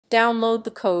Download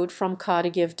the code from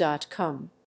codegive.com.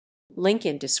 Link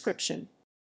in description.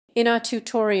 In our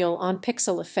tutorial on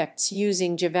pixel effects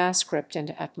using JavaScript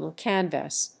and Apple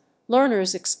Canvas,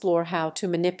 learners explore how to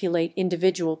manipulate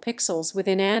individual pixels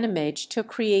within Animage to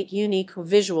create unique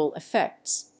visual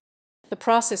effects. The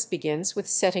process begins with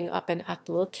setting up an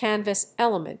Apple Canvas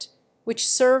element, which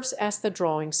serves as the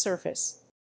drawing surface.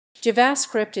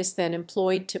 JavaScript is then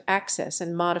employed to access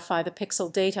and modify the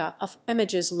pixel data of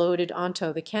images loaded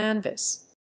onto the canvas.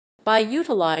 By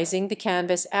utilizing the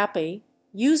Canvas API,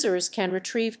 users can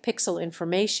retrieve pixel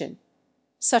information,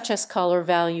 such as color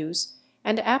values,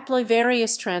 and apply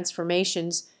various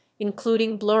transformations,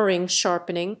 including blurring,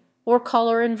 sharpening, or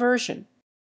color inversion.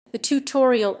 The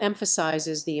tutorial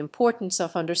emphasizes the importance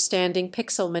of understanding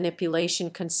pixel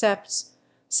manipulation concepts,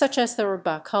 such as the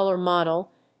rgba color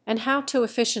model, and how to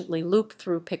efficiently loop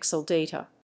through pixel data.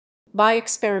 By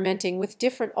experimenting with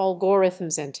different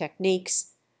algorithms and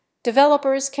techniques,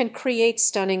 developers can create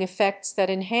stunning effects that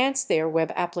enhance their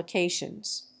web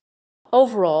applications.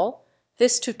 Overall,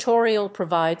 this tutorial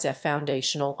provides a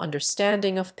foundational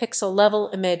understanding of pixel-level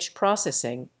image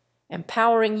processing,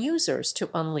 empowering users to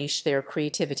unleash their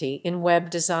creativity in web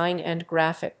design and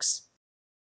graphics.